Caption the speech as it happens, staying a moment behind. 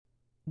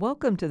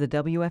Welcome to the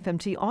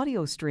WFMT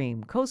audio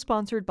stream,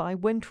 co-sponsored by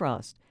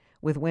Wintrust.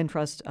 With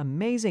Wintrust's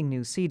amazing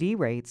new CD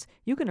rates,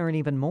 you can earn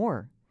even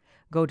more.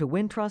 Go to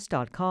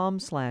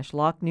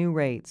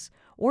wintrust.com/locknewrates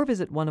or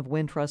visit one of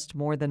Wintrust's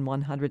more than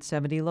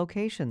 170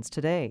 locations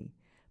today.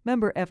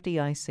 Member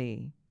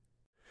FDIC.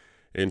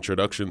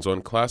 Introductions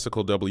on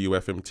Classical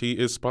WFMT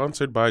is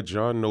sponsored by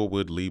John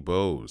Norwood Lee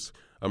Bows,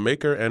 a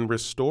maker and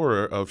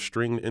restorer of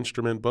stringed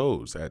instrument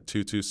bows at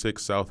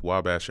 226 South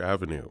Wabash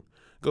Avenue.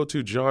 Go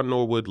to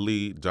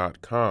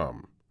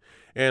johnnorwoodlee.com.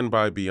 And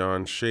by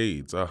Beyond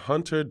Shades, a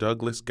Hunter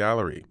Douglas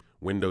gallery,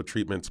 window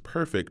treatments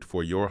perfect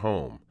for your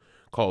home.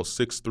 Call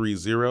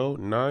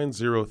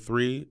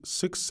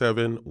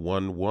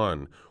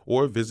 630-903-6711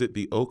 or visit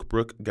the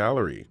Oakbrook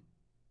Gallery.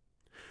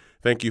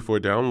 Thank you for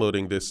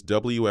downloading this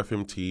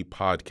WFMT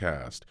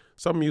podcast.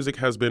 Some music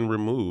has been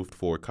removed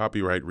for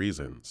copyright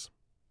reasons.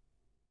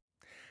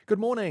 Good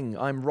morning,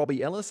 I'm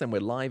Robbie Ellis and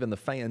we're live in the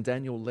Faye and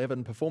Daniel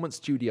Levin Performance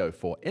Studio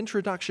for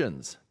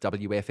Introductions,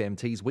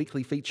 WFMT's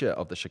weekly feature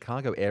of the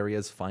Chicago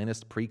area's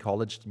finest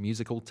pre-college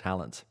musical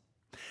talent.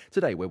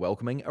 Today we're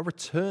welcoming a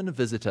return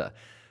visitor.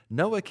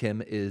 Noah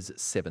Kim is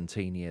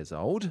 17 years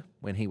old.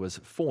 When he was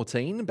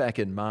 14, back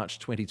in March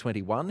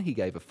 2021, he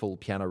gave a full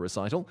piano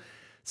recital.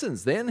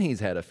 Since then, he's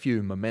had a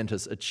few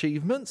momentous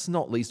achievements,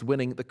 not least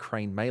winning the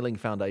Crane Mailing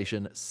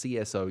Foundation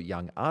CSO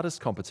Young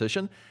Artist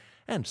Competition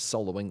and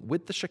soloing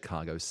with the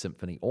Chicago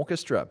Symphony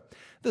Orchestra.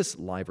 This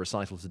live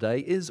recital today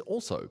is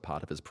also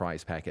part of his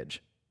prize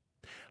package.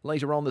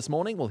 Later on this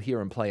morning, we'll hear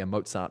him play a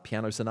Mozart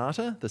piano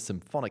sonata, the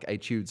symphonic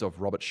etudes of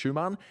Robert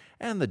Schumann,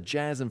 and the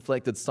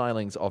jazz-inflected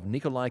stylings of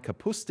Nikolai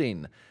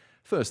Kapustin.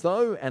 First,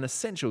 though, an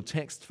essential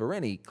text for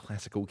any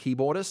classical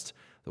keyboardist,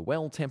 the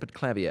well-tempered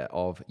clavier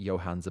of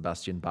Johann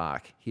Sebastian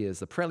Bach. Here's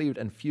the Prelude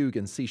and Fugue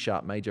in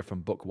C-sharp major from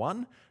Book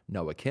 1.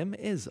 Noah Kim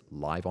is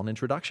live on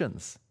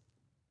Introductions.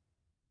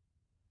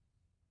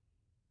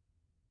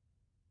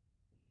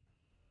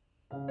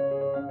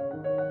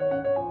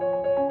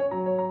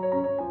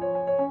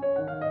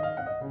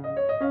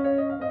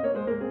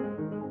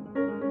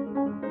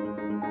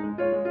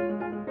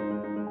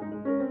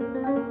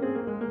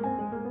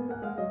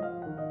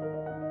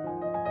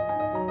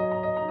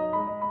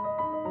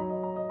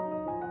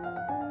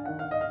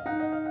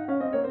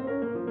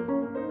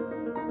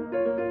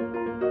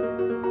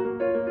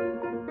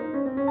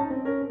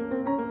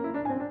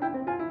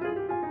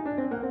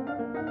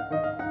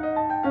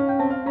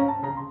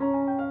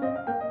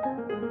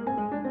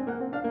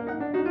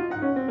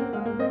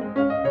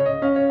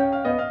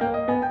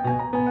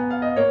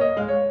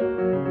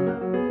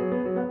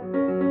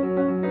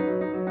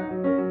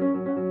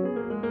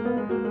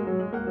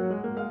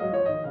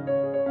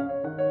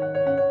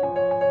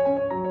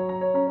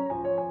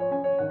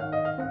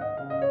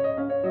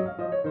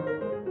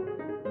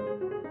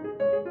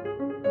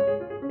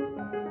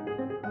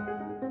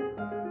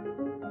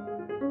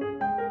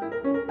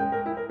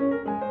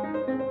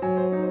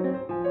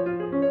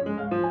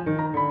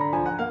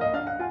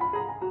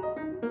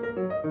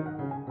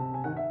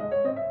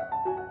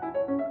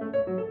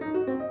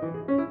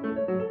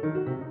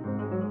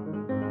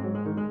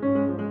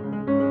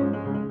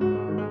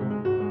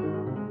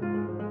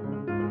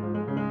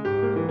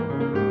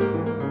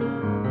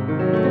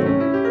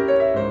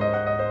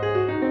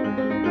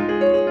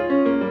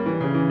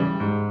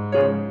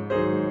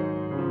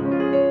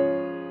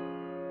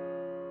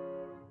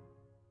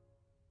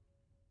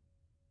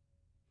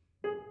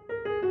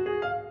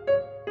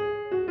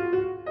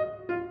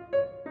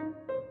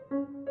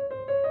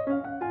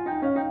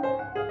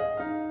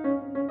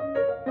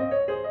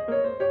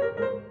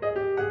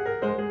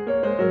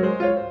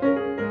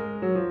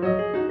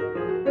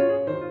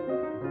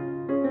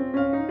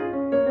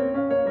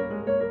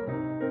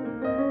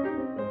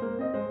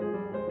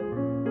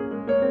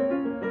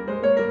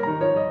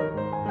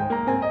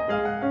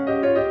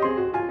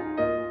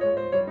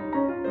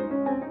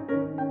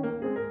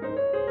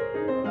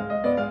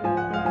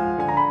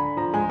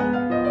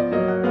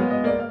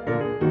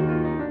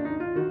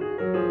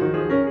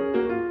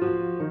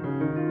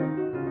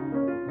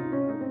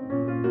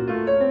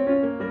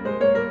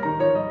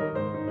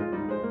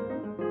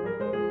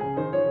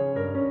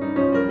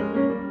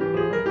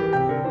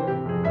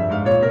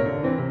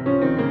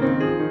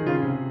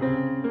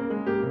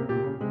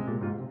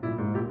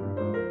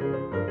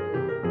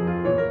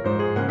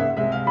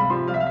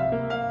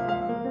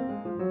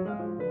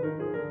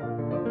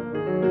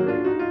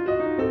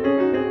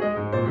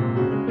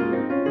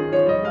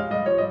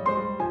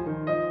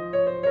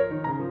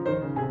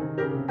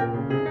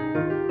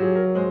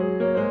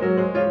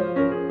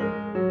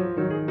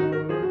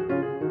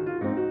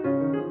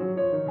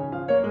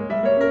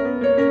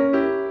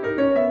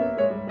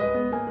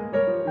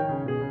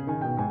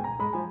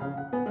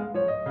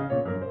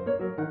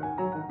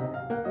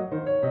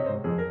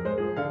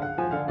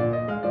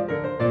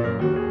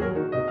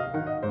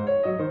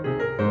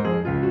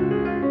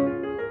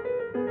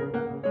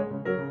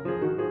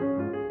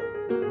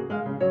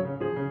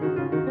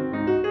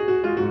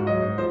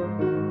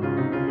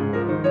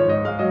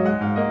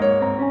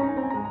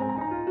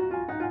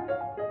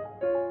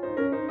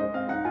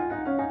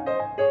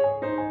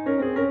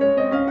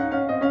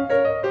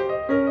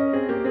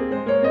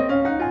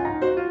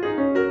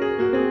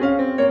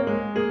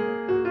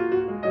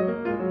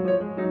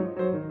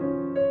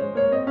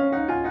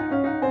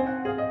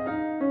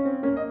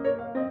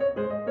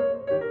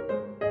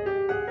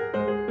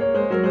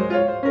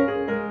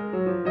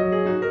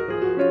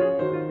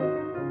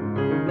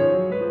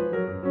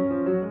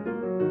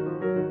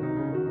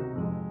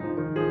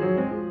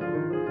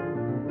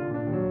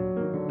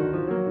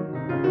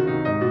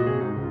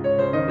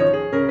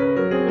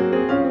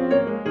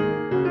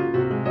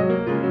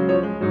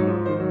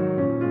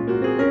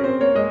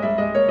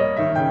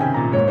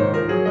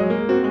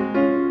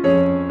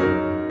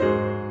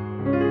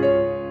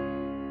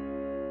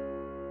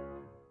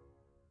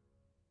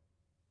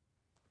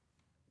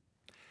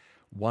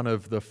 One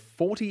of the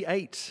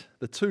 48,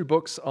 the two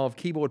books of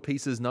keyboard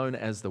pieces known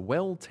as the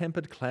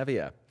Well-Tempered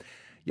Clavier.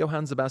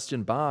 Johann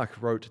Sebastian Bach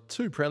wrote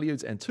 2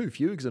 preludes and 2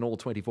 fugues in all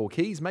 24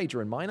 keys,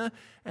 major and minor,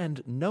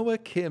 and Noah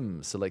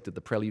Kim selected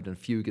the prelude and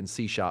fugue in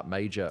C-sharp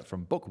major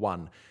from Book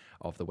 1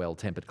 of the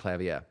Well-Tempered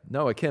Clavier.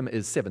 Noah Kim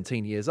is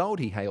 17 years old.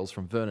 He hails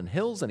from Vernon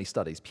Hills and he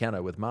studies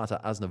piano with Marta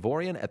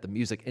Aznavourian at the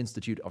Music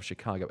Institute of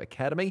Chicago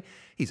Academy.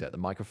 He's at the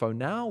microphone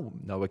now.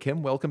 Noah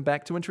Kim, welcome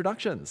back to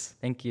Introductions.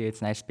 Thank you.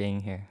 It's nice being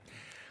here.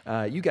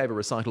 You gave a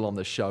recital on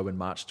this show in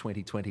March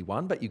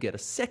 2021, but you get a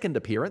second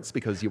appearance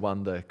because you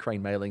won the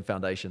Crane Mailing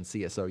Foundation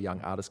CSO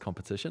Young Artist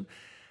Competition.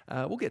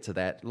 We'll get to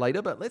that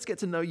later, but let's get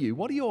to know you.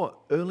 What are your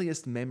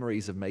earliest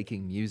memories of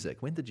making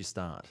music? When did you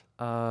start?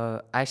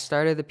 I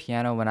started the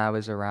piano when I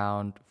was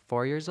around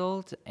 4 years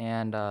old,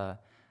 and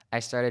I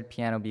started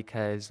piano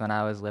because when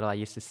I was little, I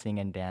used to sing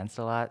and dance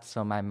a lot,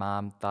 so my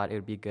mom thought it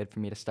would be good for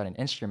me to start an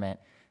instrument.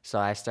 So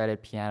I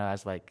started piano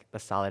as like the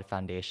solid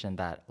foundation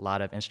that a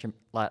lot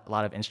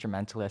of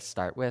instrumentalists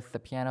start with the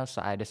piano.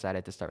 So I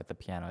decided to start with the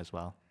piano as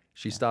well.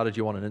 She started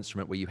you on an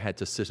instrument where you had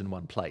to sit in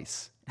one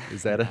place.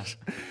 Is that it?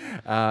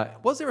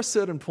 Was there a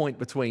certain point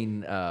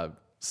between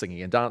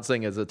singing and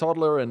dancing as a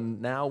toddler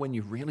and now when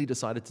you really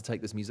decided to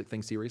take this music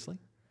thing seriously?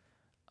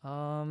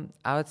 I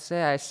would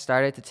say I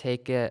started to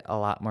take it a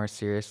lot more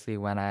seriously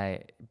when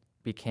I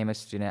became a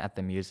student at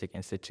the Music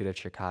Institute of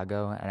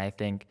Chicago, and I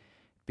think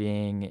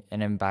being in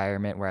an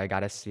environment where I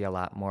got to see a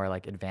lot more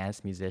like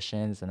advanced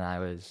musicians, and I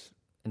was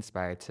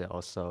inspired to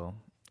also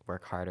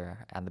work harder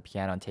on the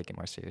piano and take it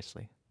more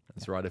seriously.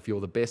 That's right. If you're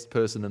the best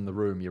person in the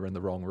room, you're in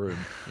the wrong room.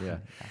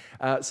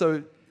 Yeah.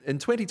 So in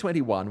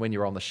 2021, when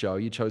you're on the show,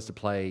 you chose to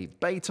play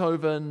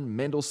Beethoven,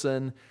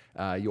 Mendelssohn.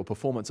 Your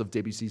performance of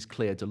Debussy's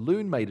Clair de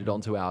Lune made it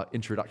onto our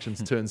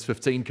Introductions Turns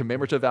 15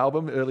 commemorative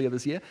album earlier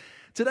this year.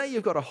 Today,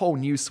 you've got a whole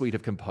new suite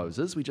of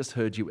composers. We just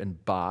heard you in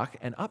Bach.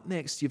 And up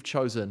next, you've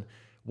chosen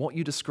what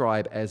you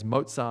describe as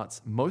Mozart's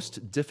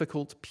most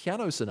difficult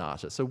piano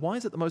sonata. So why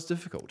is it the most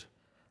difficult?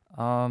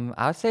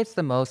 I would say it's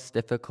the most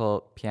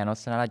difficult piano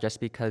sonata just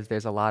because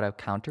there's a lot of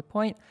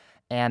counterpoint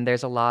and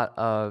there's a lot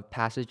of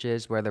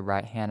passages where the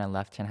right hand and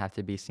left hand have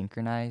to be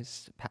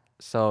synchronized.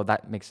 So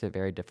that makes it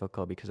very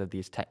difficult because of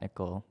these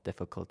technical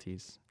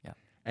difficulties. Yeah.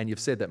 And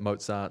you've said that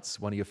Mozart's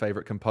one of your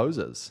favorite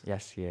composers.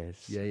 Yes, he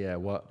is. Yeah.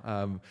 What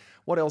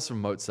else from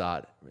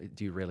Mozart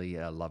do you really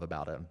love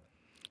about him?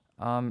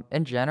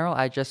 In general,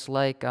 I just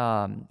like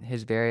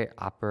his very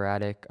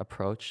operatic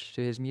approach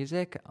to his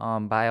music,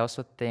 but I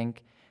also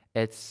think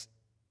it's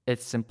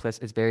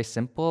very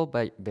simple,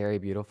 but very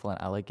beautiful and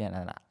elegant,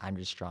 and I'm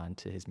just drawn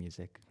to his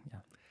music.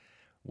 Yeah.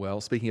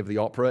 Well, speaking of the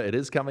opera, it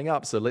is coming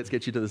up, so let's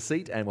get you to the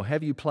seat, and we'll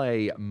have you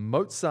play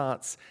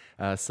Mozart's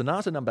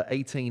Sonata Number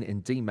 18 in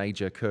D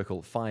Major,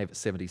 Köchel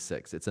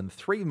 576. It's in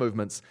 3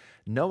 movements.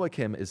 Noah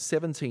Kim is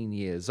 17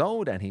 years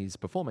old, and he's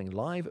performing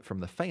live from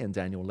the Fay and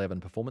Daniel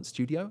Levin Performance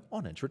Studio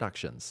on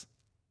Introductions.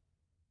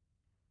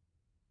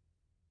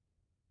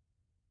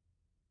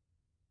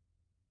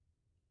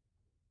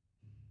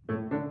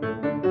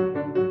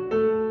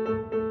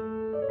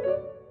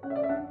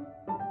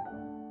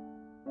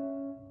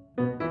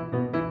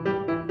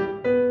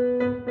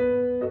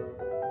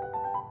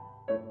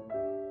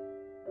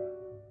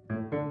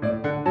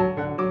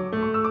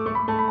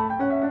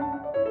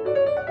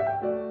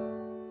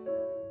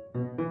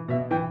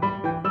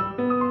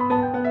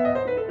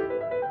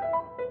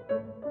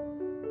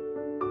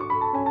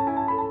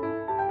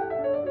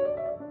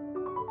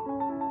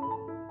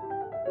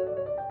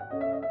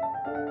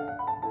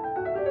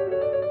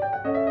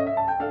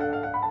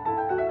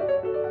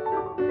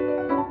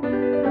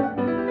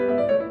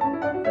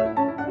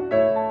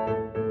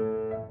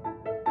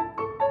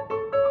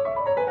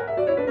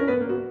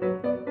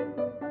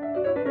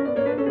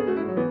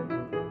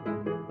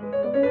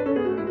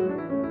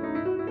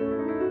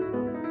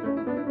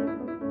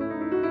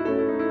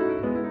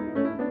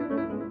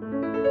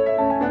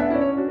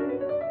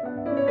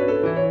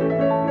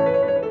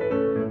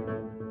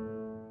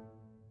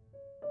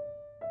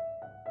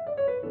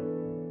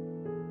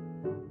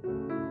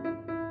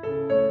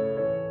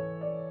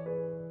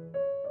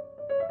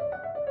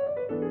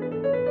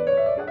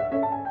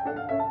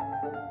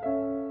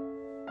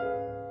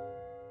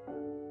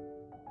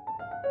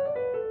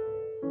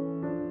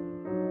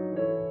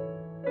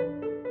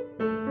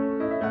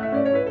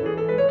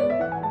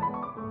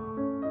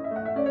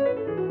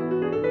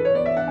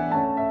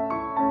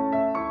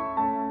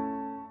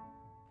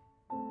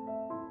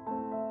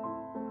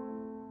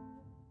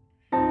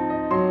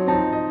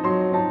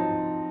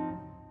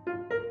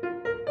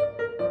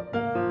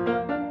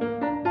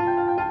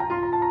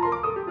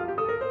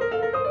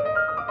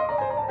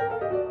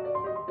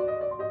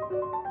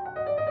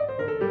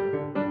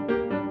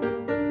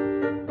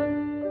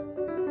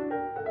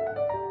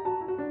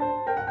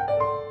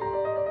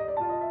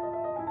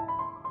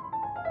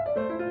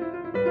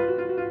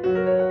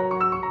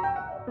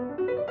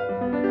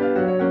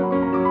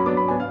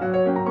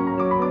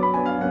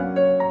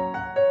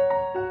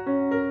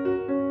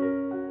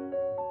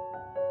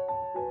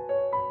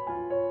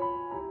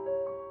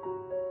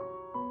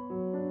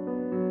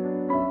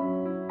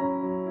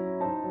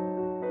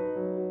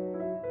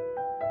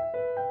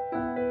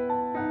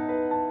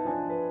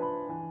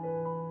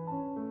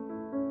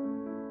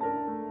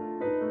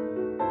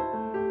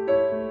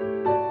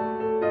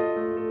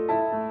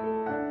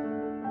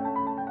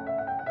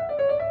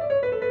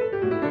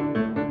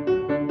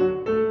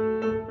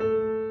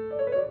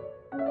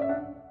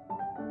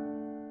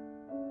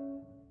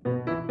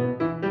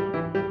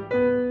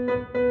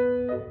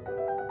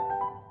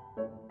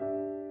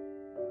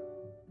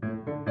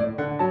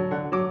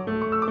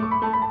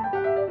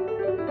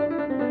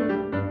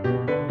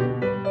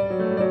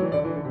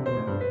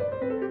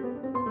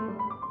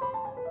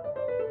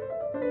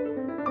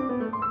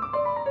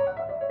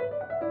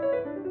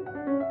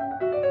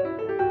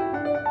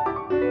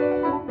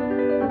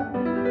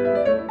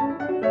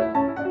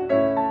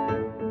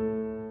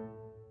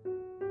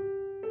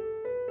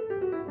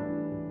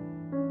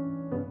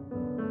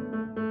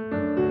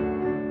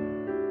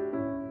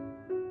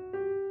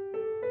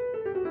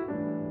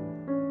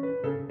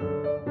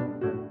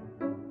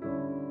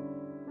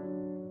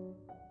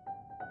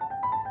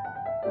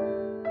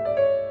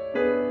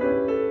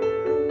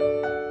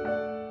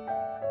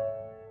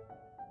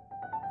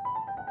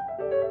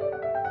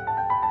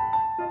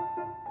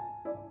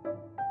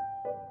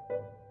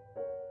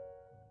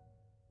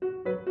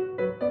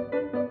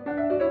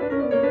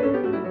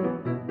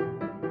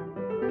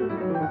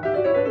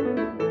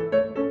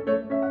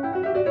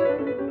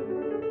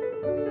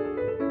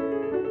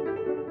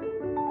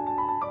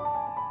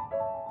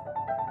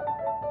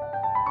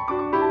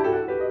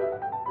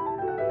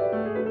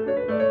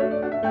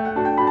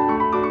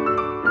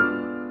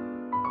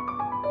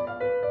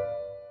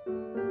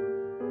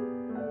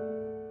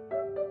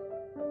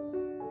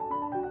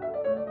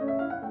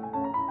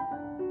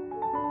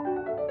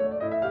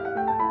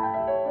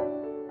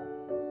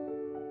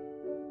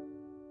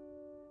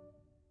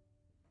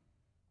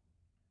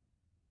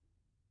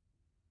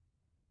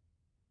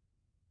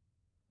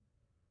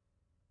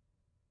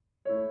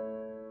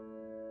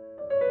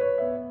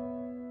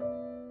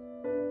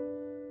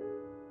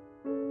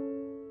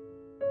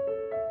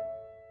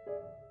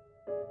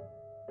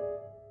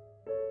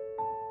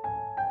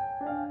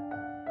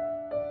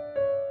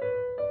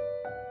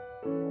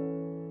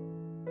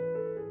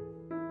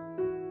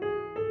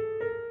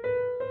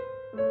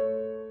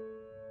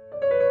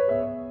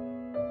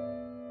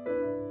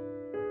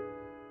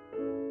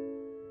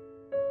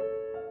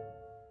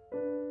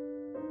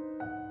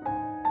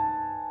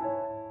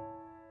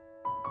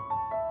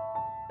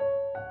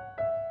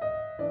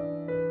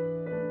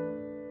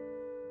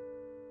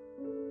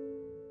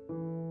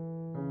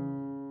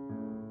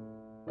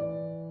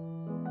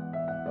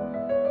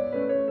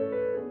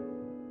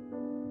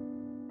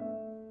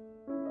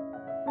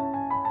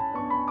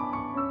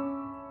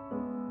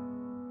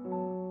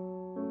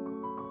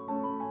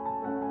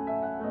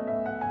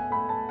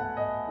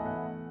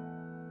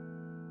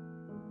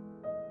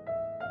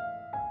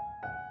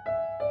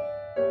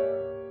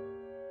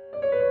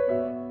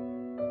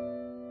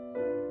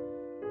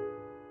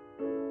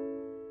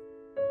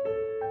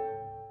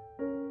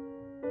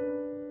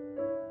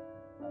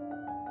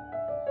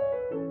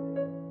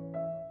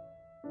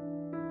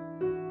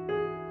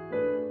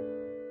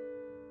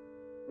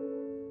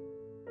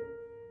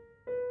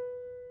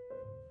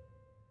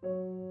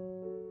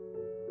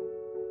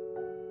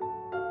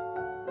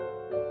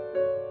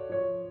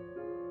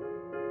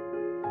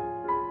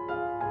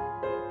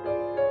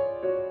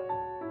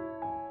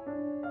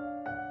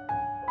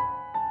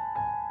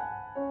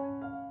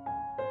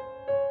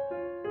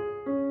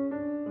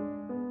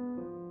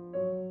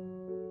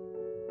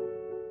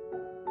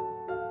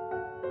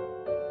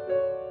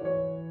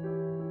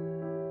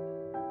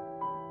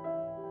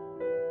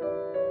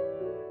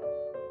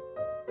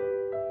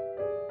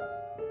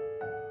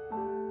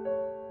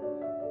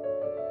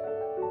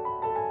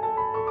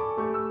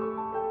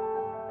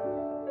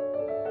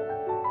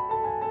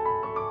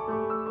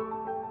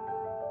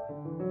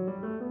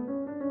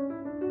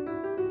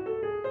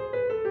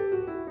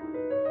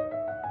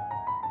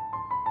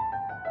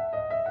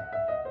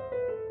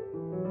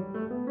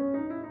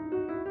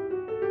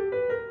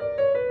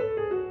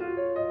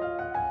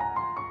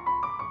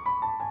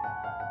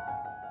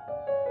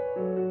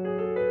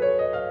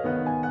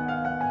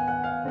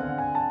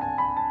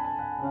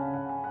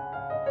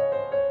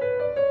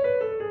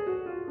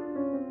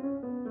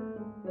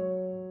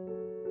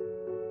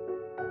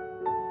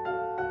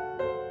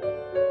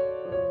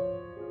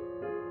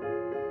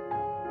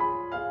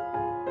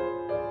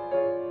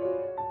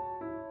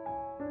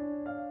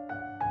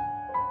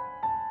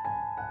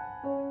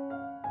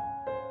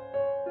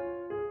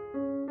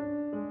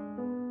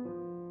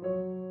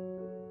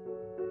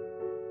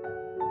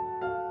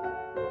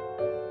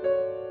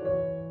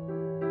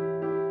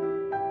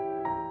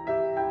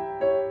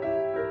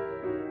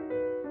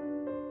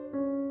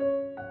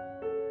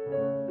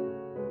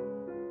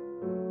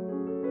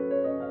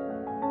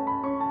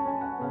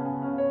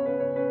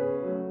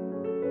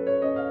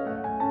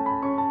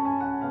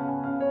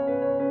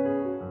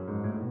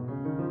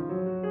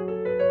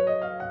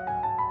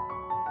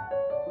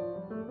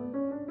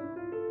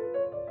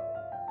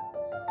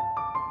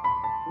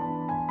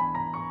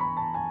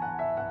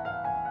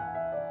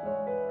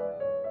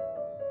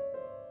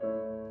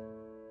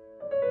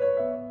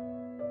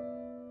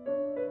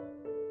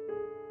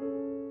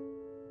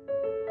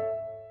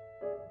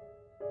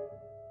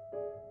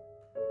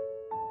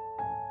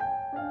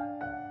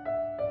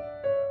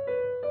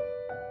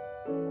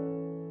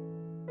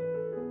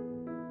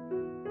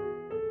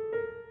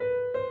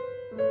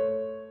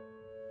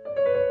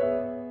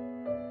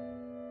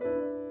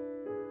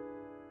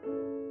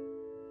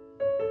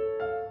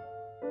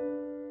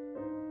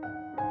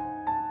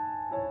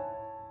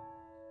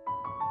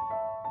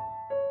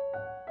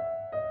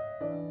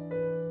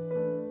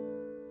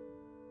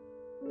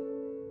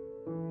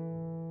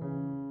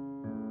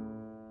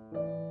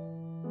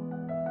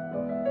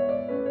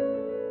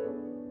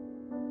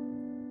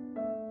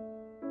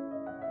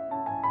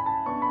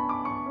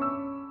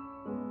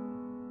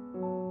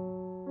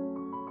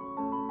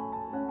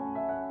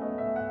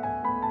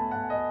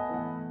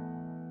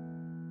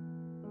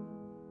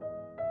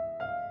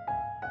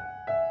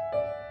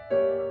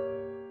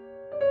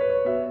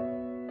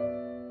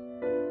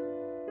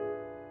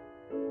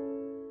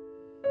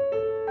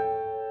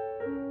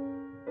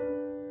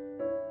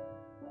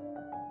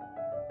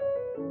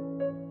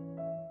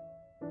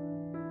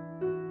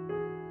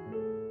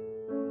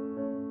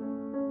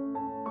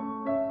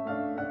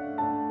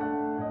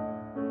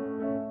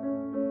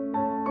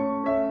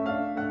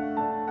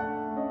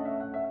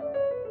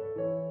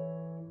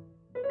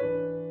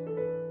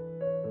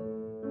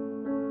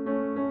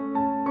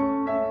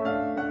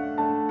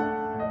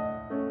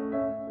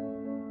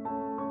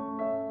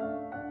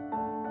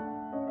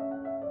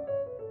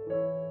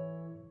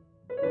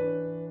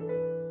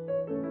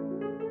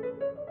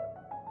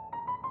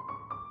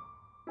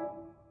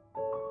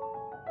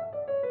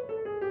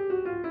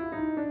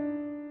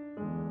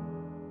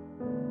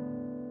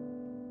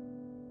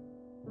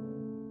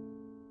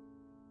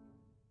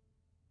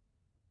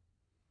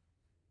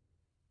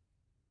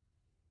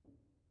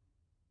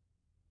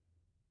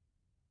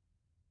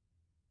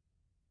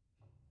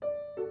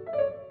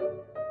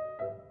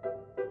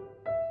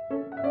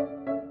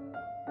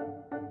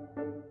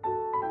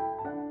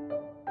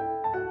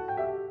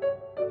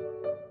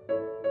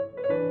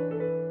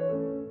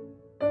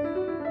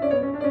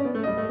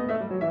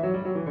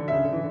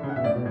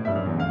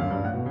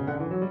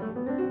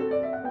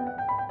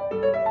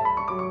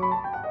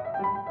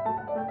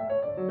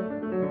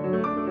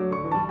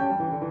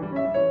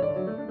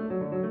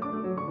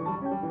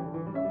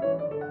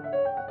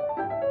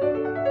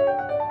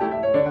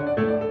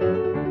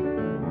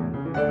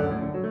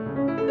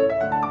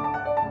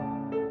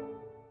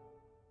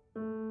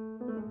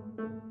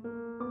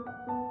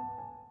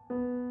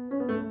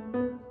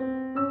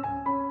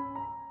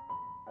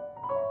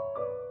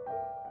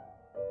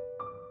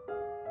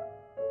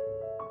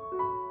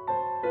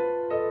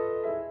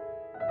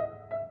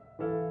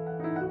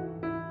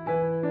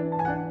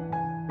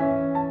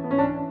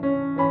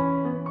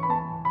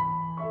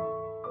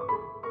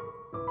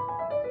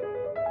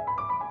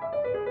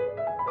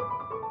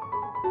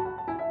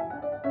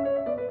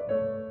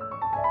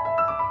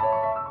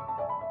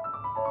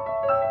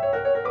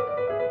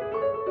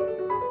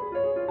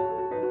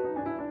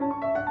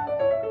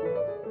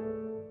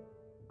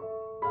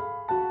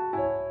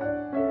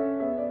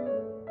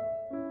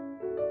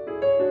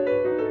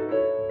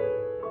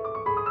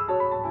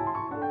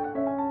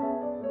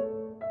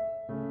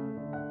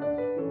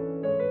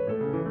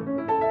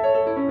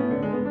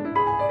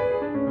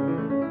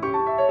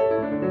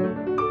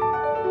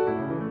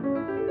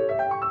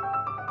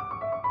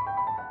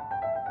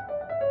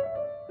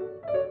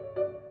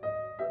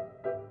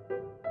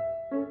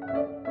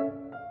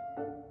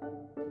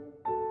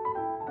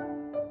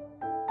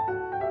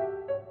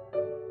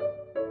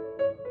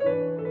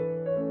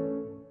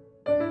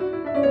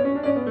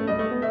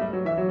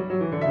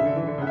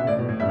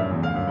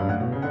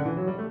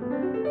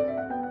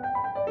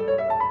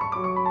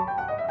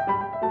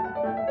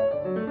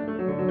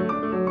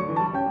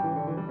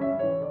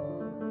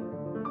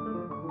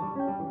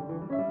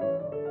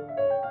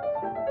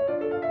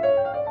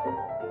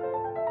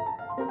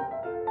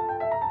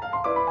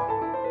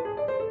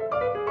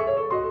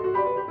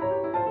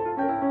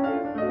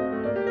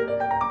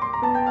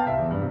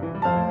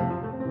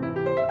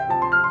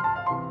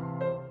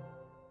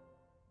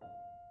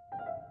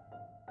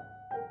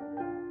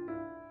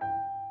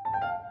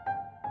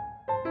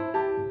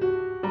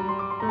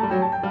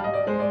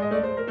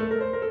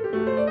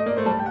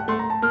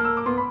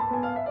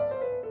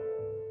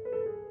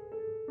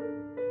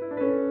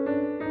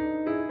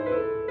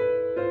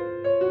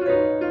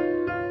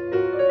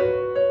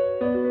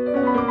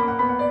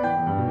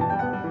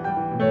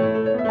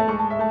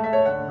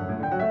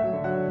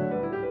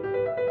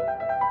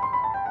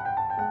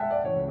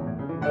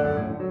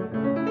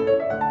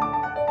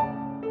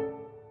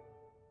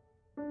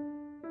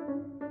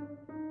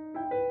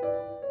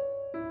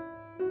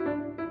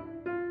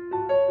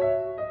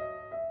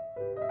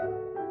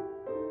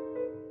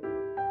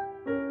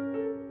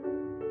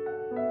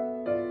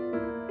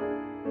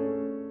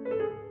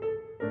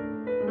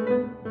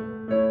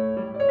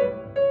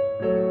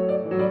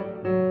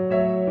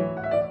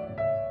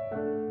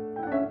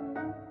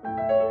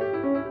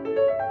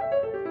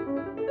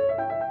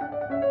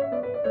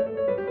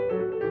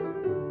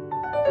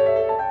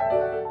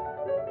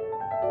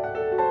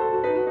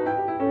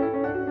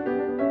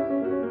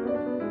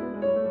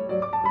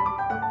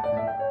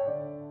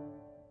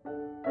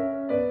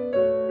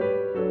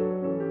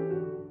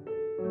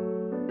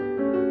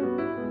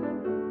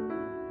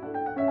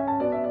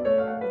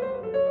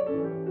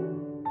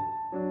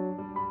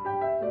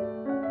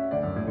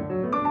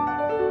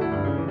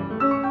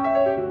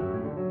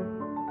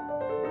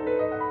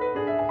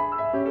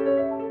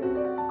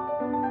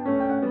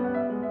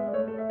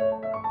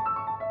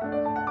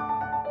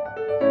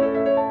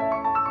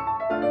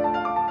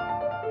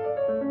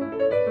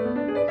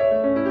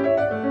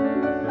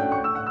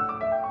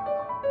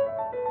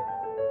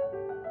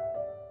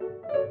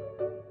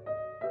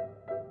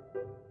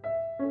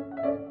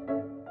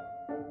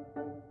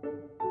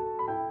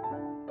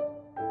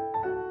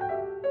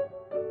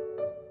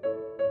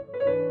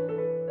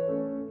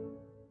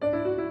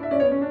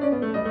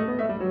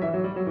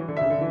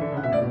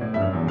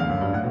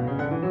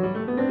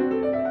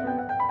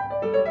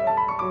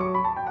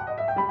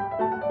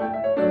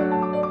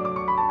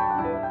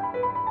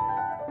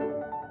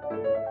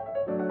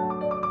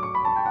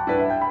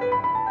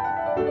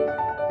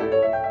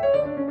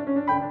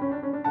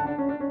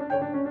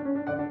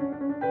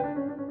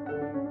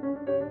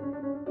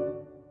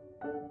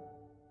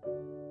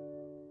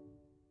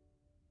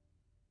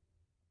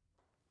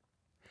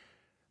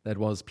 That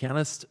was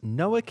pianist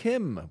Noah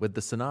Kim with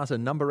the Sonata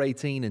Number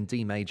 18 in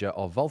D major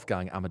of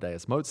Wolfgang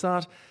Amadeus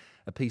Mozart,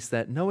 a piece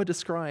that Noah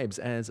describes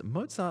as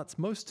Mozart's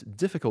most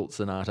difficult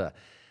sonata.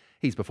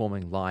 He's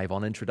performing live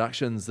on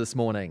Introductions this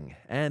morning,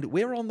 and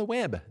we're on the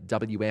web,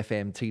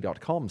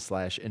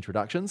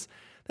 wfmt.com/introductions.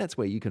 That's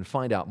where you can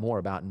find out more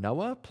about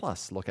Noah,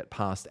 plus look at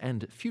past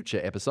and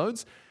future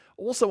episodes.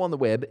 Also on the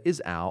web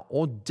is our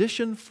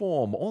audition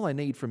form. All I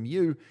need from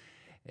you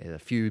is a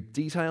few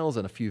details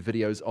and a few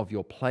videos of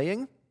your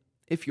playing.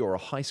 If you're a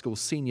high school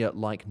senior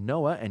like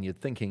Noah and you're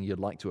thinking you'd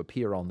like to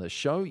appear on this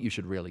show, you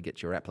should really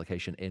get your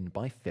application in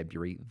by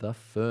February the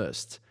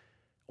 1st.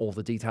 All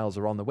the details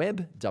are on the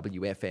web,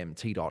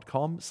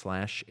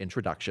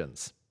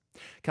 wfmt.com/introductions.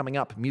 Coming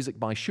up,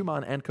 music by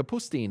Schumann and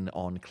Kapustin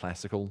on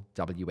Classical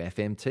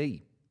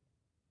WFMT.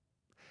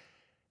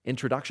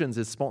 Introductions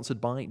is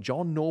sponsored by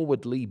John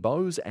Norwood Lee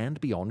Bose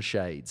and Beyond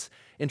Shades.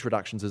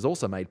 Introductions is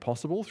also made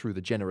possible through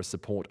the generous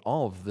support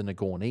of the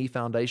Nagorny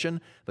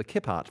Foundation, the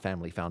Kiphart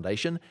Family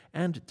Foundation,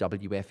 and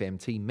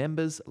WFMT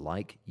members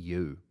like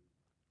you.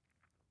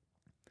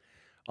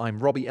 I'm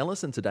Robbie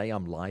Ellis, and today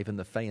I'm live in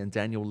the Faye and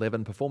Daniel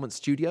Levin Performance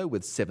Studio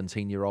with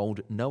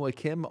 17-year-old Noah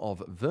Kim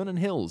of Vernon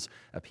Hills,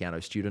 a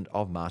piano student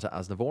of Marta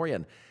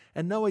Aznavourian.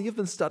 And Noah, you've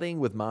been studying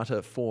with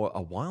Marta for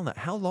a while now.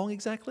 How long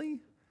exactly?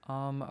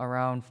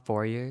 Around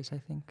 4 years, I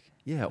think.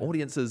 Yeah,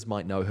 audiences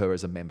might know her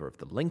as a member of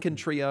the Lincoln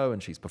Trio,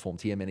 and she's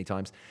performed here many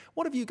times.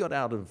 What have you got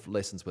out of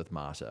lessons with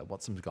Marta?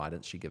 What's some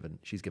guidance she's given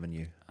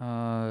you?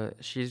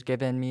 She's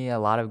given me a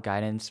lot of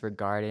guidance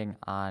regarding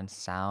on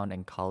sound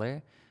and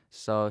color.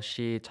 So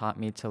she taught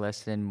me to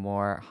listen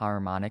more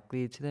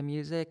harmonically to the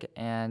music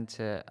and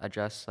to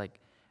adjust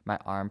like my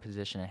arm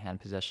position and hand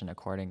position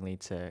accordingly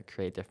to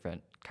create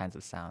different kinds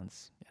of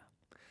sounds. Yeah.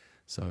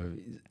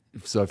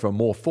 So for a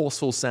more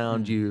forceful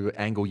sound, you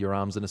angle your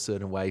arms in a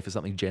certain way. For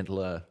something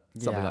gentler,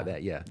 something like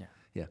that. Yeah.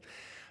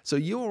 So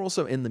you're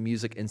also in the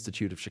Music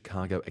Institute of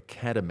Chicago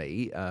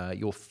Academy,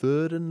 your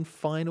third and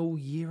final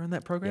year in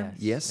that program?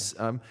 Yes.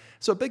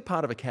 So a big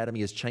part of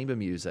Academy is chamber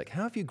music.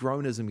 How have you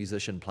grown as a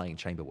musician playing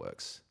chamber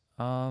works?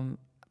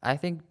 I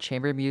think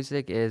chamber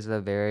music is a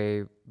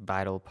very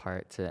vital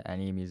part to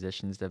any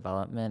musician's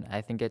development. I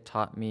think it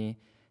taught me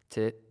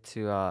to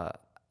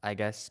I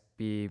guess,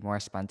 be more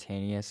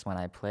spontaneous when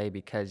I play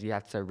because you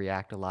have to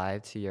react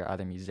live to your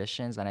other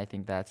musicians, and I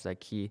think that's a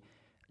key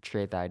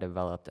trait that I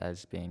developed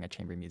as being a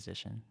chamber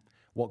musician.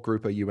 What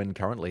group are you in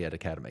currently at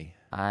Academy?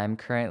 I'm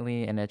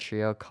currently in a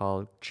trio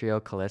called Trio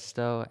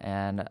Callisto,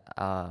 and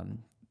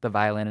the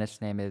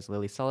violinist's name is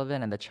Lily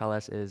Sullivan, and the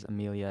cellist is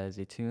Amelia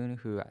Zaytoun,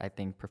 who I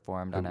think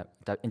performed on the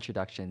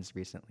Introductions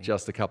recently.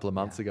 Just a couple of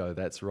months ago,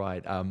 that's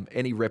right.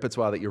 Any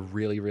repertoire that you're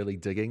really, really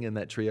digging in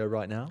that trio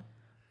right now?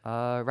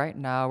 Right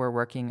now, we're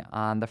working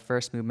on the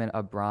first movement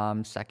of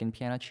Brahms' Second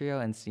Piano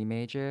Trio in C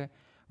major.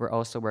 We're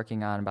also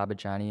working on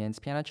Babajanian's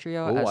Piano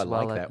Trio. Oh, I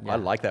like that. I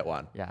like that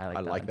one. Yeah, I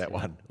like that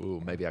one.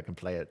 Ooh, maybe I can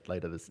play it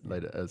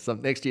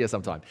next year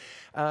sometime.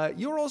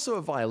 You're also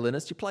a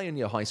violinist. You play in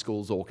your high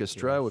school's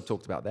orchestra. Yes. We've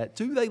talked about that.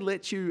 Do they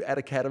let you at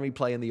Academy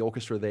play in the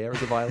orchestra there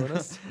as a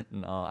violinist?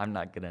 No, I'm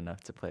not good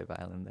enough to play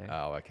violin there.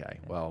 Oh, okay.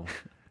 Well,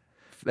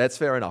 that's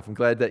fair enough. I'm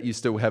glad that you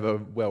still have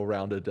a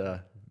well-rounded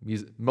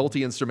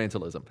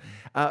multi-instrumentalism.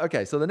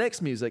 Okay, so the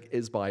next music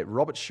is by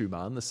Robert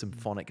Schumann, the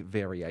Symphonic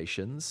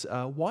Variations.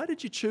 Why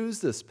did you choose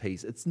this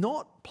piece? It's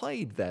not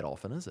played that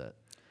often, is it?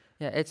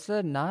 Yeah, it's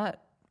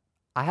not...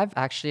 I have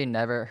actually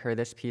never heard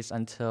this piece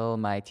until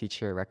my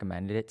teacher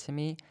recommended it to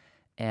me.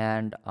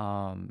 And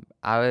I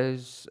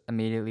was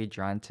immediately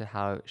drawn to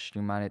how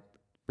Schumann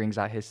brings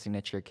out his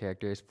signature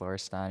characters,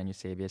 Florestan and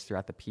Eusebius,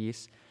 throughout the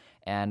piece.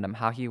 And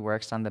how he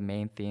works on the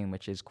main theme,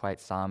 which is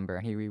quite somber.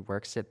 And he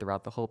reworks it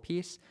throughout the whole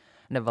piece.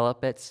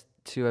 Develop it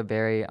to a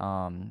very,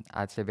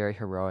 I'd say, very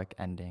heroic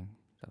ending.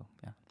 So,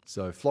 yeah.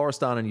 So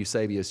Florestan and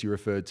Eusebius you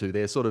referred to,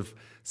 they're sort of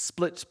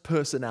split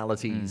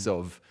personalities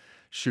of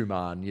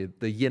Schumann,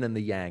 the yin and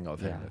the yang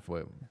of him, if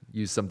we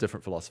use some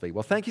different philosophy.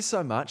 Well, thank you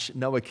so much,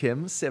 Noah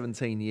Kim,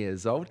 17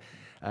 years old.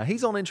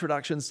 He's on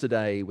Introductions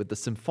today with the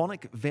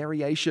Symphonic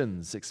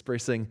Variations,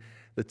 expressing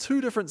the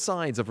two different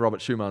sides of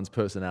Robert Schumann's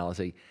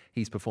personality.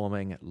 He's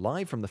performing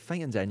live from the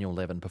Faye and Daniel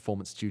Levin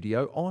Performance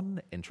Studio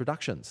on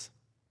Introductions.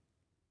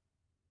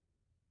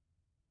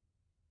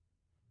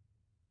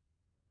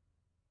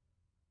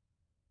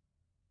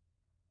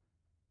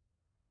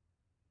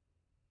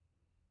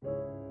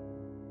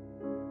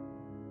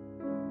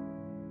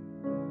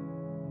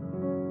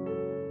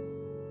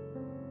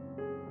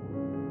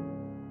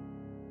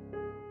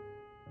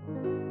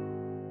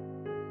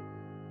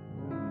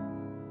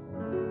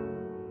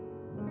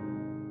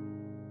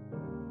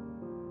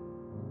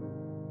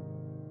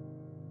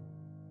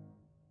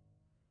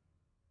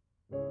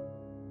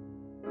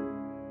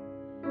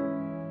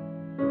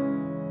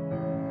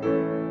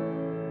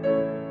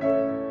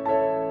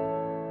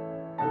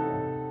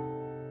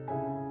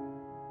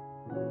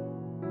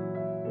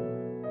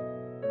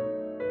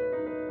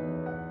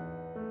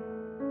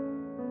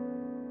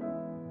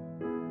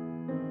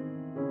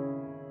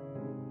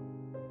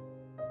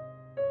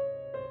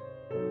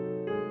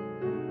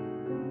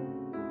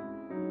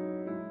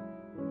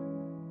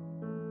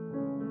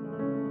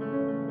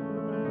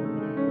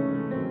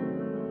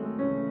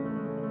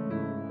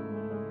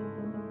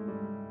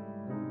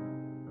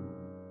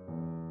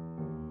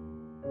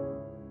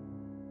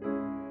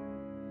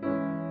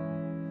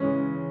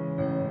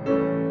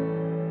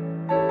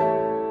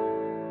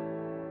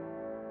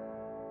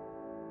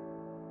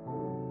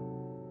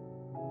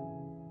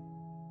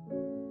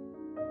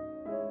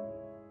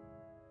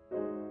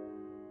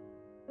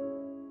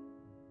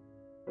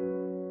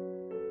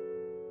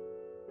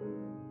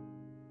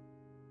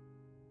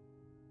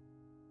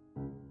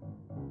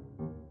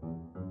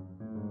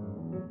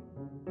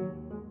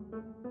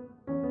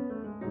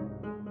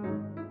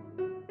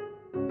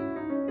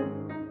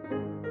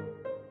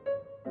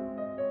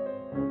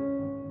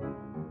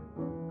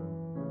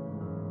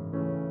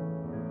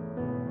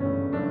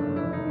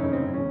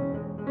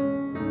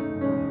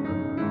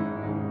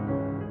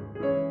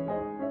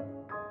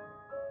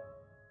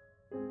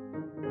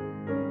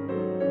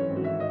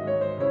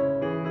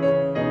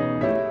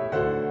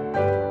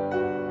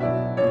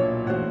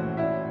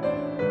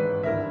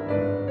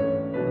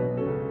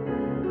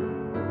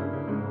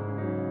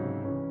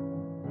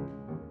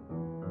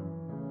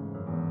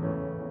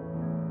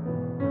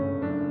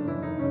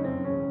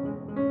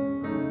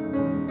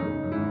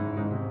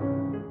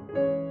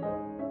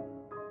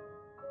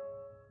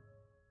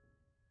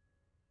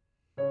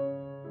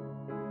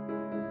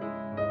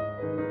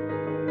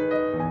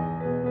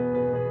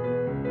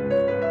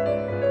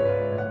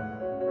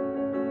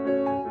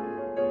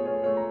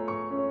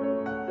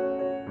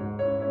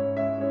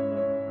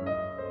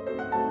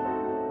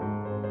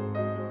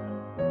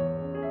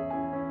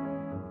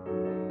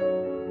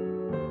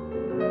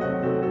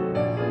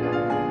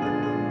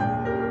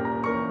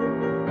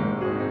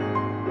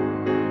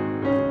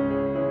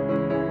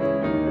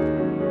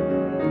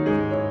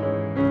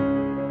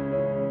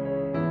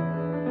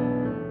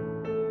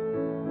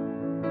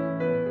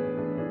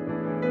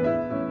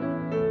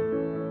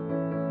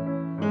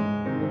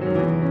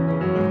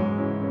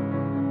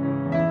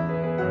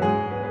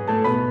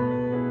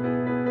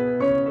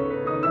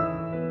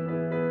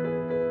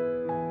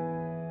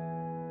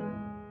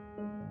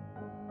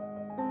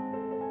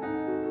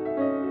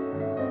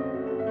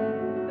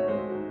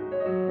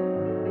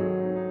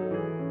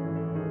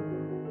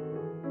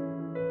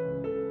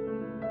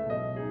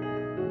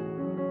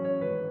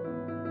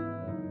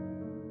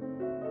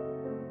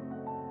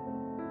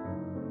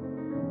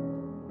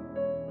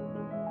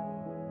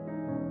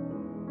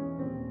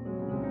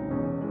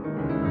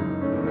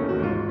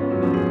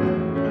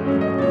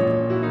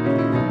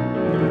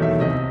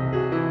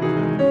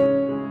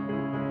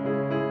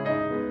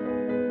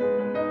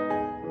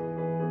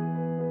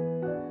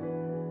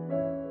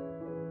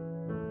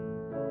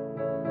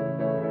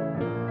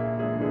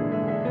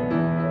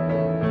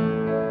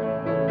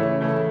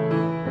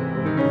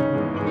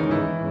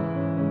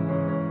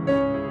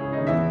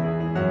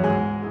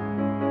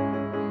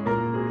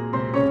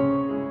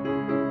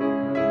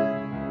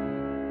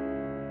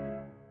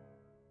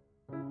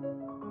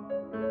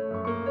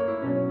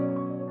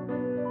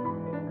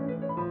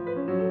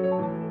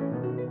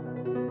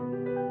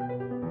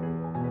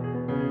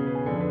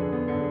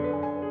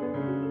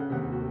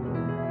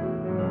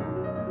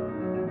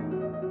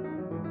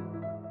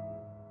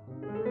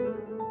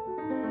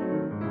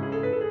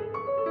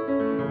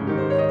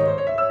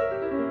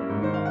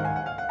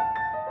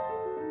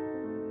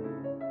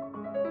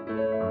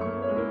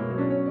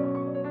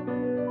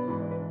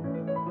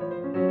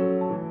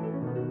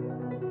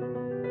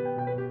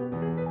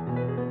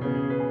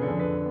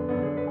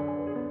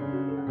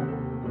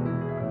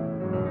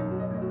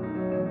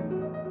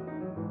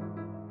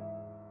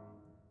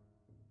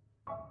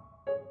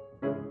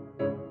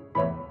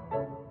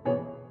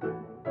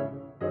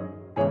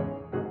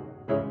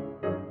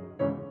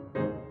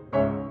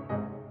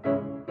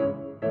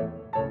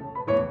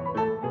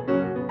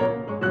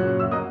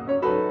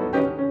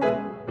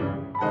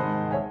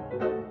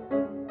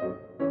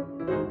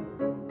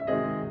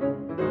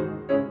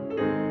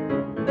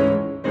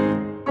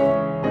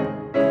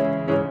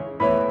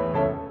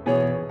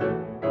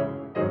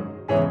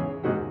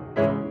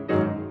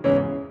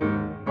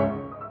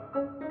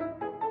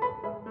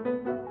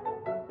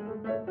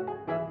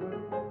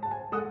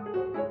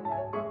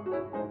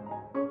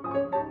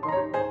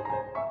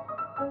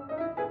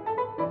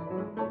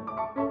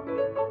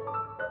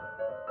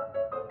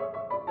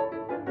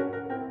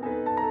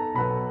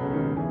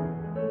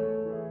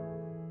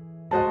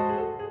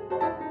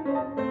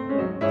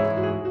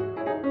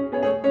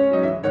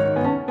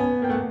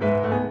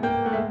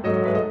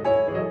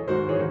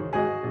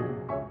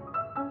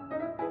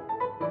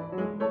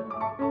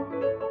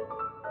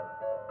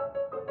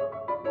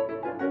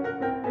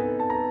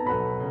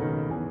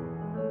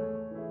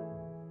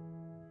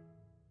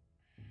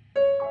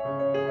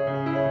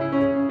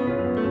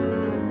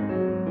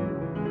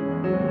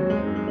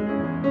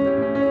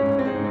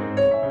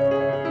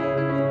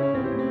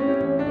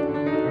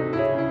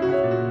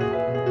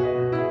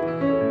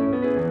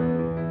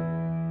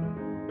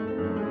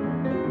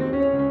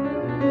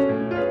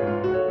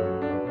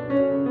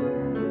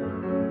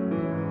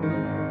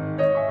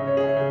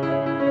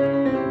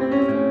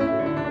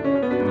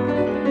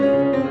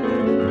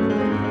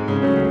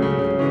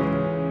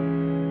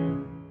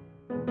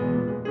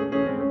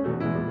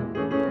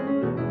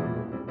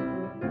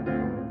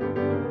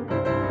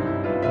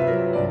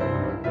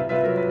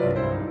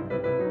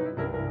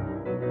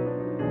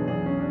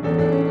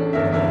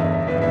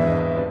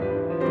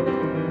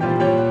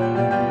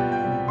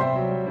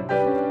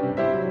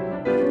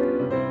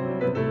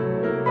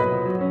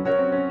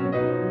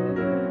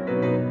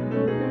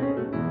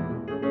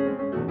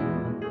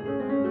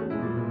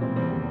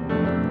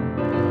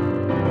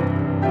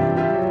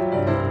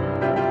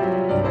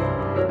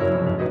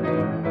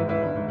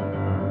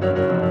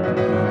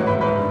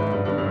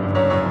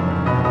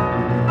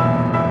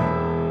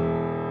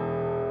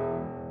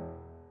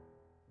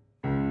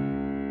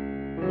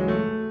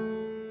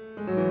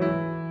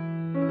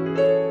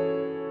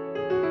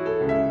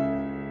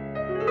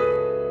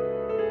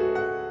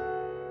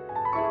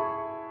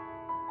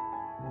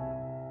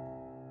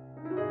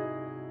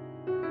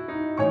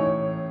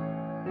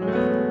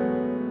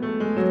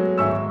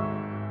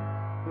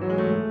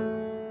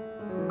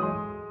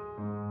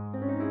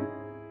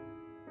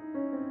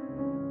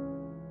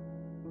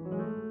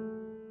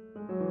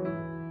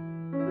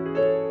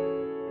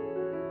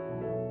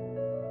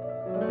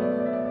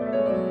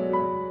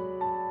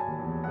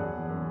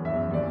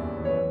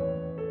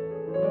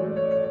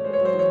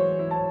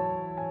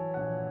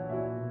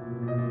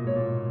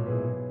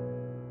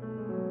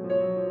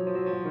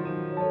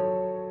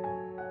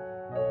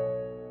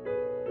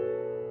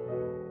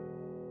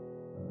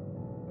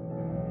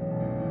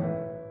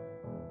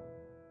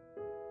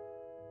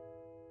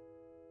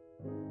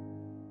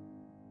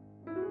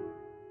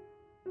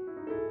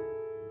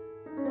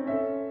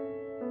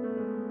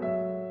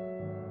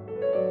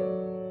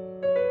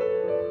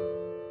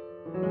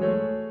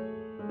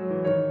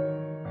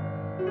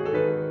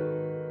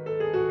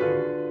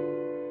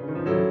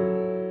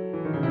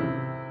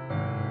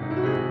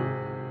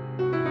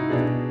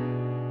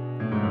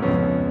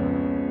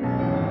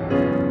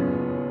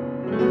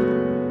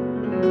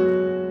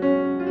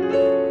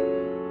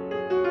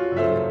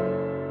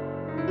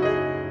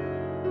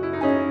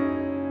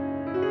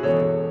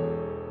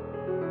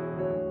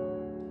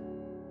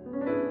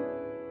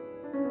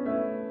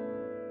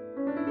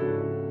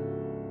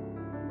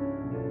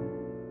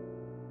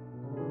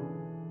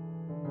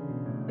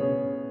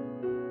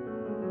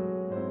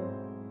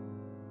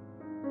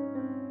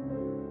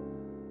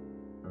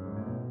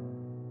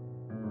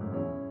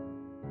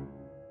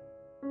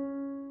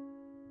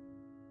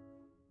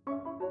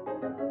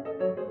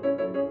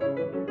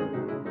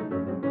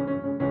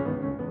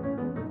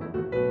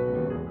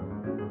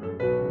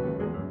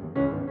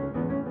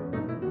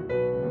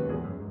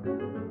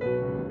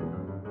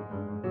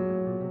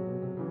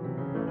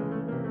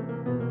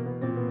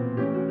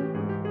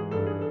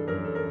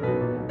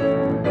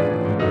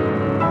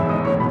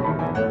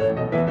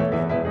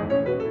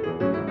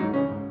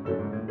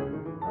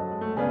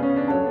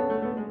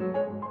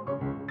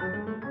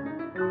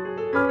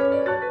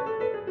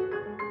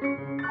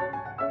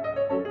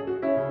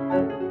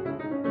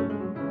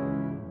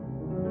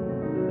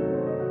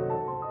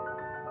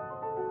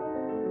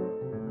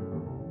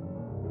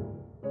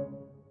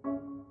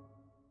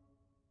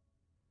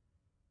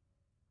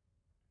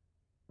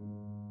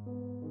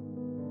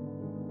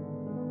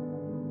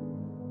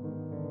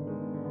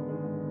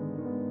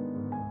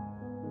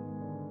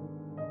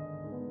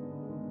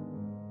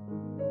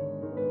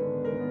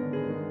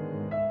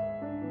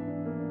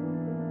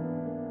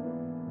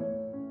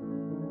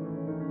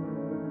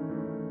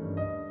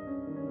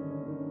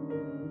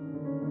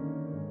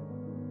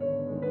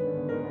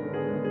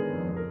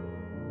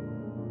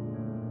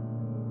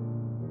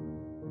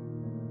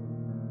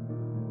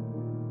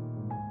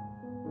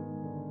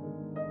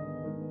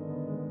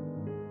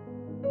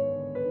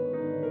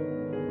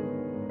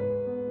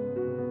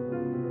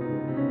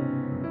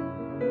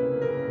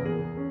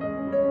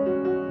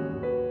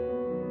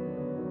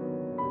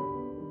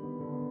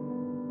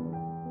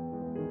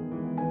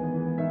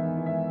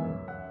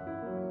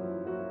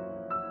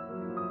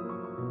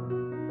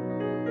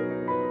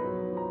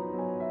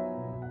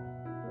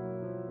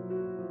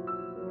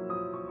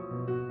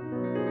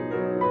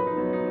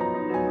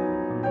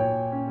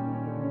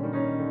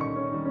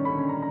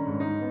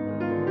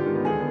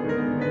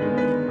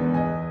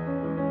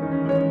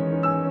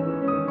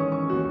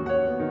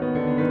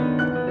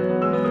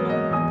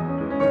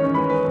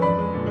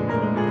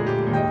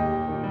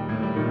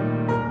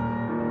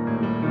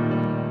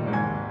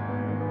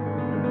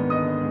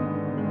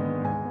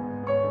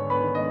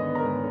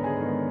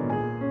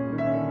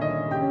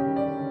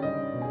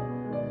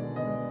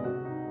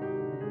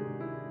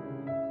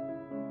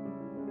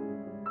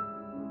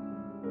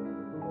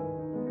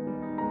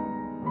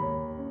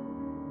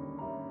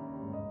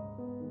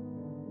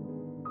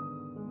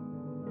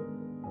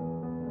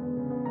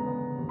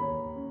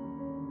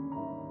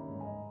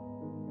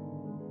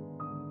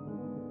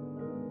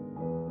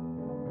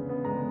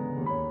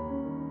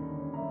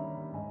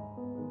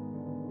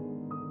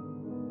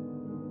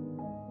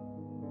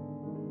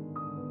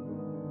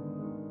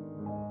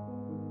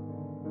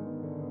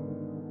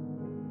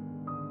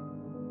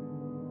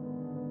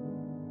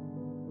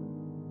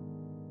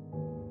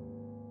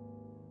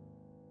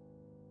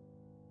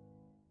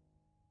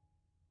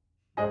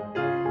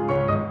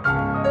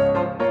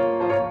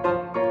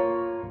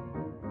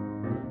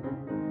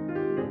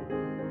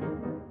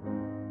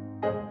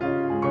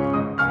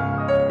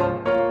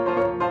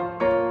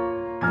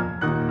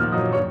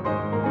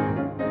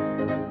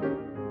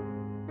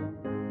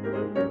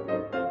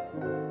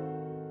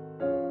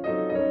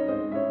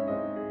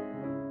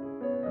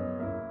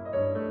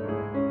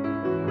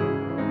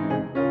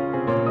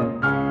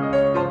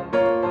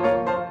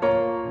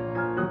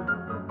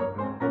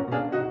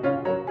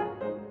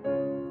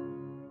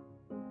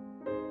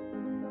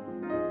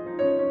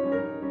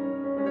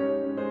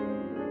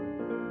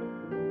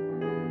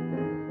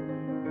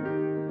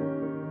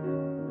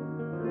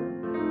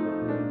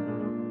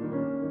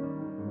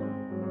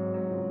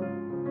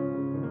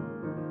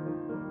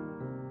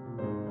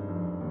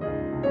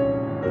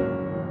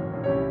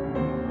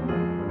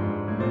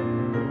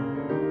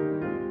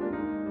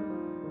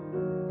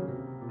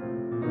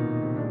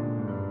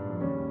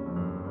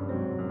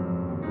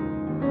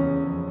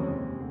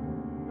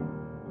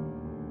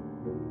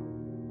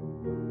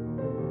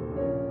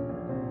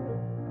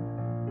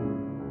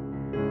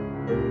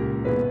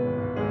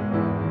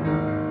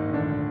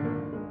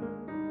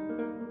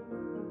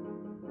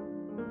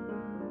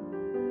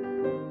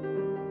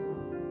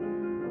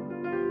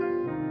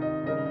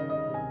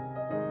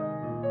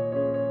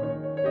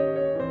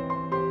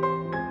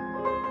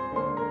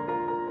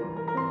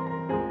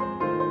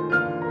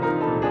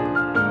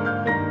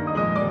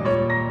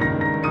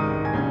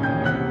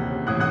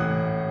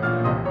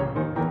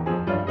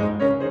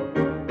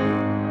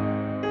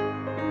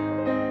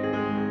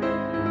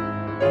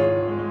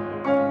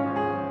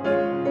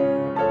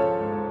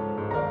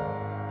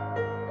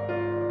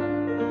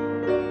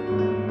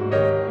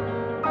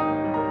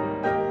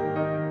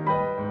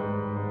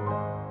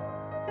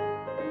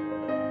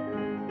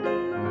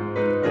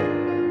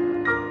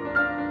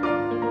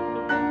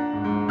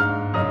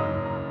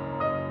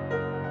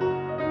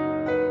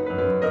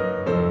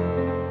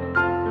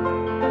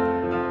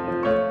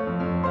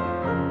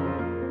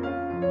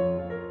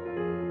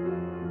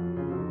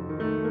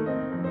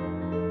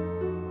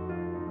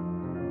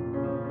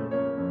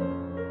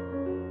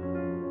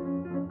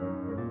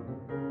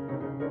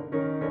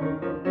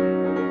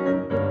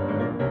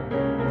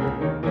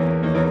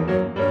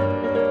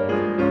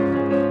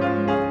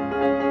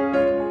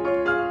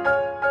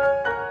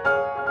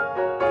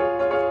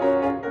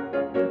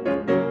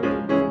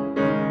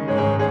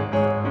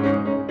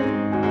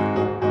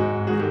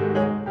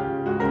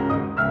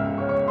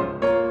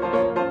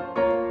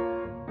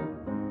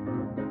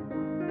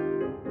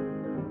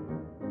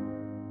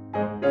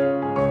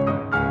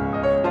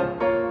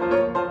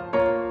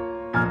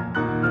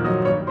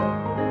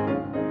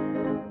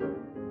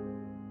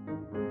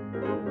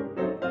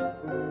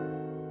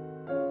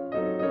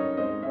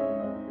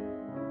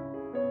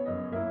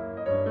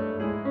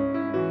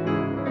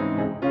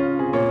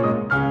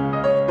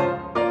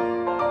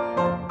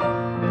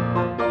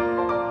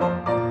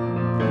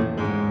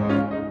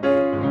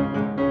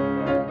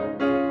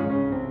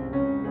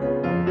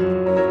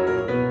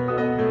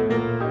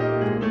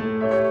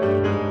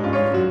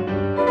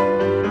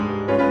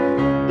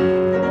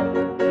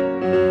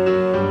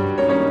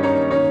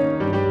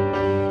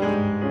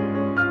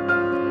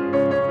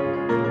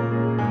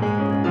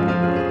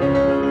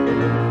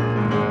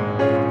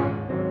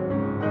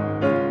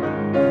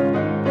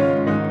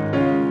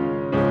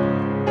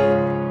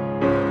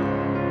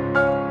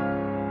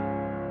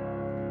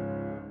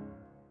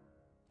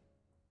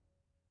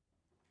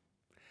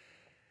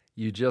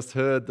 You just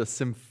heard the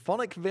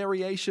symphonic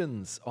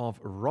variations of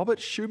Robert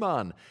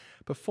Schumann,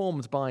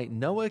 performed by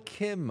Noah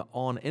Kim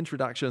on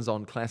Introductions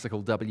on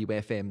Classical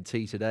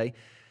WFMT today.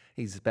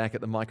 He's back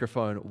at the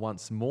microphone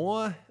once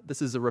more.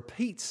 This is a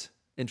repeat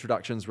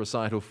Introductions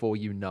recital for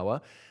you,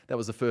 Noah. That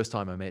was the first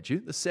time I met you.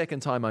 The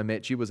second time I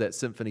met you was at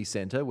Symphony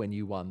Centre when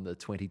you won the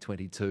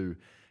 2022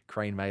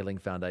 Crane Mailing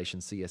Foundation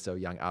CSO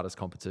Young Artist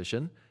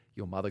Competition.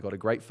 Your mother got a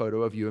great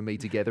photo of you and me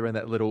together in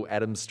that little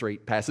Adams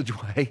Street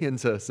passageway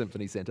into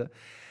Symphony Centre.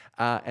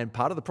 And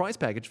part of the prize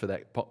package for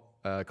that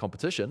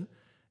competition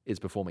is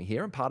performing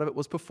here, and part of it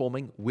was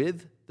performing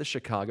with the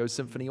Chicago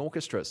Symphony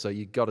Orchestra. So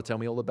you got to tell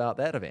me all about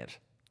that event.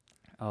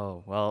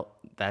 Oh, well,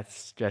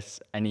 that's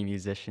just any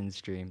musician's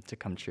dream to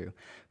come true.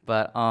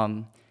 But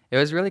it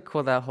was really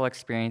cool, that whole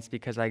experience,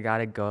 because I got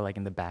to go like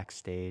in the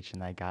backstage,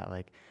 and I got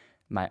like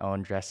my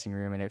own dressing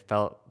room, and it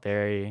felt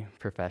very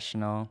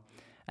professional.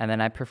 And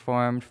then I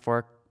performed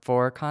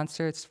four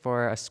concerts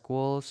for a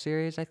school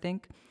series, I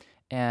think.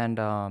 And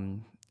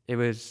it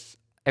was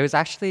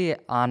actually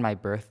on my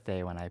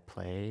birthday when I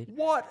played.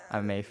 What?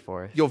 On May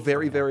 4th.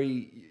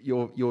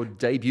 Your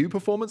debut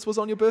performance was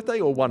on your birthday,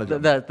 or one of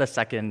them? The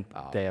second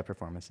day of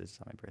performances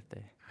on my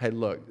birthday. Hey,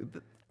 look,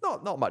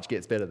 not much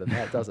gets better than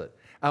that, does it?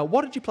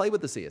 What did you play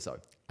with the CSO?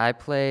 I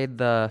played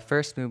the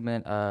first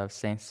movement of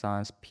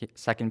Saint-Saëns'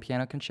 second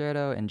piano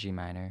concerto in G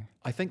minor.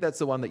 I think that's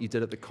the one that you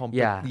did at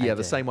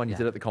the same one you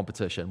did at the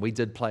competition. We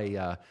did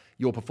play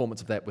your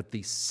performance of that with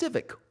the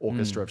Civic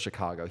Orchestra of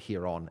Chicago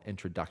here on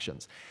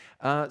Introductions.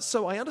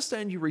 So I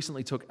understand you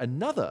recently took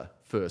another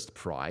first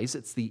prize.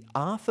 It's the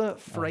Arthur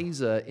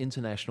Fraser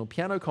International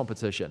Piano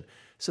Competition.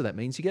 So that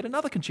means you get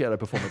another concerto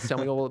performance. Tell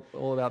me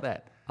all about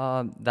that.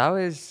 That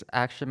was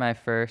actually my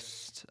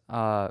first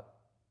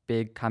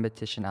big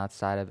competition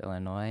outside of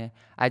Illinois.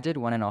 I did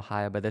one in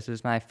Ohio, but this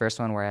was my first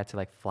one where I had to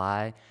like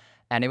fly.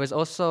 And it was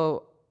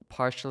also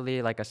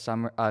partially like a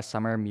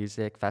summer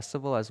music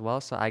festival as well.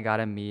 So I got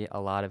to meet a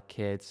lot of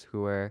kids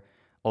who were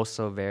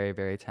also very,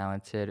 very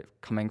talented,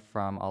 coming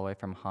from all the way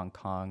from Hong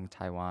Kong,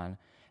 Taiwan,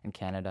 and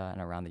Canada,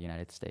 and around the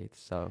United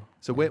States. So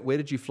where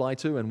did you fly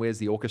to, and where's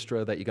the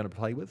orchestra that you're going to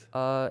play with?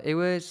 It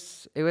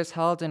was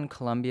held in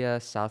Columbia,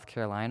 South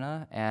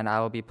Carolina, and I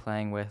will be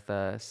playing with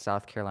the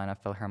South Carolina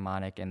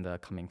Philharmonic in the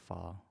coming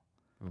fall.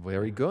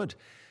 Very good.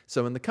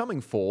 So in the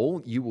coming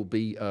fall, you will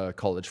be a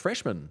college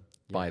freshman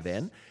by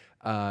then.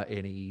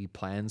 Any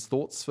plans,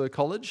 thoughts for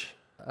college?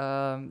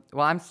 Well,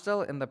 I'm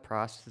still in the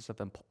process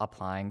of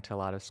applying to a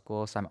lot of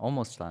schools, so I'm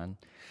almost done.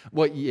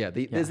 Well,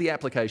 there's the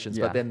applications,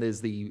 but then there's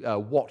the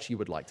what you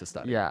would like to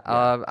study.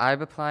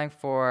 I'm applying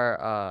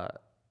for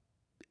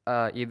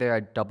either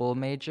a double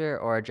major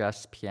or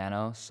just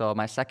piano. So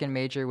my second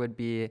major would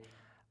be,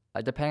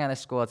 depending on the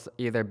school, it's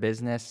either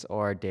business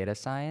or data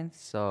science.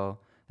 So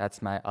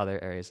that's my other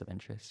areas of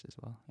interest as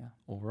well. Yeah.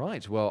 All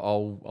right.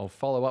 Well, I'll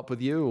follow up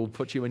with you. We'll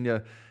put you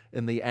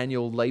in the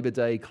annual Labor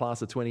Day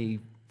class of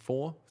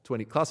 24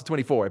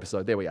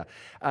 episode. There we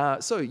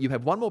are. So you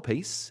have one more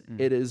piece.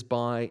 It is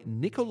by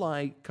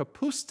Nikolai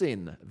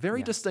Kapustin.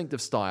 Very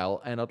distinctive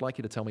style, and I'd like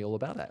you to tell me all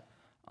about that.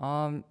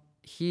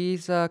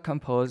 He's a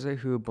composer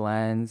who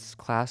blends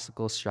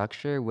classical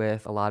structure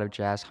with a lot of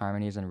jazz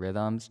harmonies and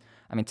rhythms.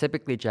 I mean,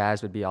 typically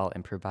jazz would be all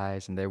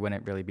improvised, and there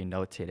wouldn't really be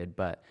notated,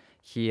 but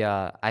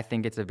I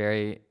think he's a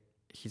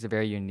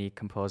very unique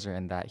composer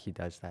in that he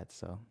does that.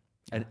 So.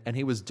 And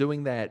he was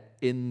doing that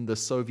in the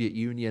Soviet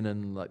Union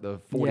in like the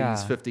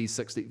 40s, 50s,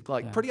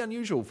 60s, pretty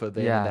unusual for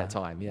them at that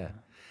time. Yeah.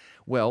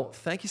 Well,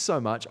 thank you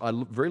so much. I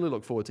really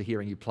look forward to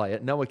hearing you play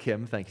it. Noah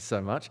Kim, thank you so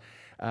much.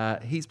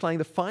 He's playing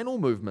the final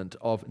movement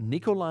of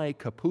Nikolai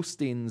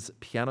Kapustin's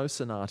Piano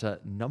Sonata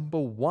No.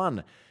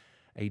 1,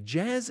 a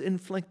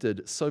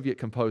jazz-inflected Soviet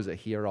composer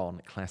here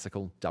on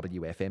Classical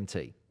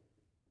WFMT.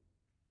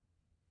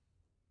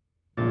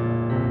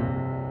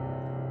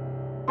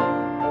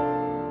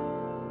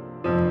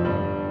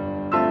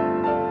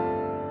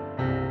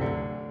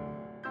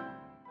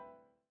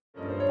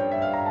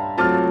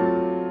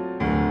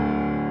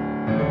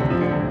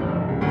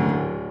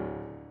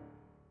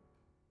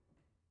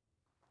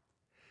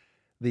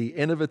 The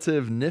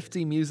innovative,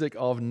 nifty music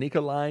of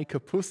Nikolai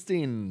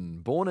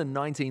Kapustin, born in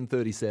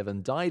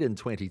 1937, died in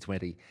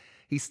 2020.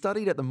 He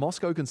studied at the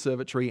Moscow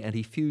Conservatory, and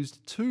he fused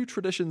two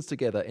traditions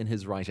together in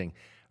his writing: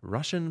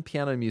 Russian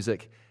piano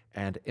music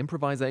and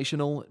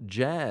improvisational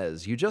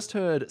jazz. You just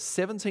heard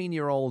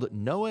 17-year-old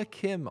Noah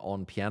Kim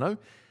on piano.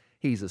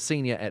 He's a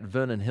senior at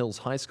Vernon Hills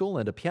High School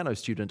and a piano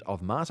student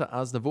of Marta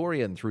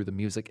Aznavourian through the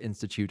Music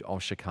Institute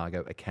of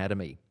Chicago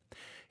Academy.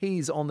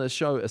 He's on this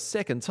show a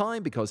second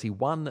time because he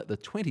won the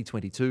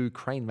 2022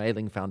 Crane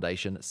Mailing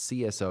Foundation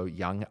CSO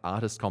Young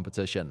Artist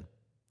Competition.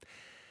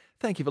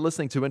 Thank you for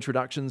listening to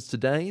Introductions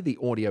today. The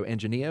audio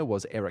engineer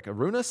was Eric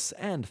Arunas,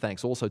 and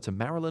thanks also to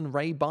Marilyn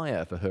Ray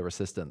Beyer for her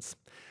assistance.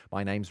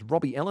 My name's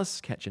Robbie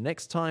Ellis. Catch you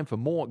next time for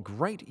more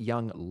great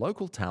young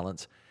local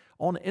talent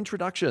on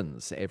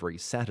Introductions every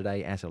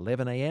Saturday at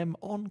 11 a.m.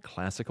 on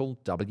Classical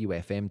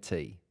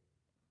WFMT.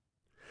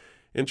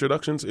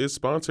 Introductions is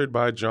sponsored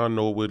by John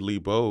Norwood Lee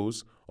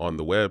Bowes on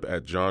the web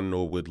at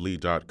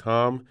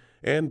johnnorwoodlee.com,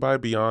 and by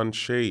Beyond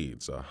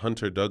Shades, a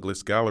Hunter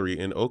Douglas gallery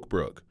in Oak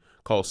Brook.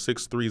 Call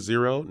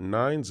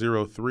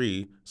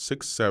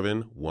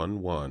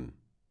 630-903-6711.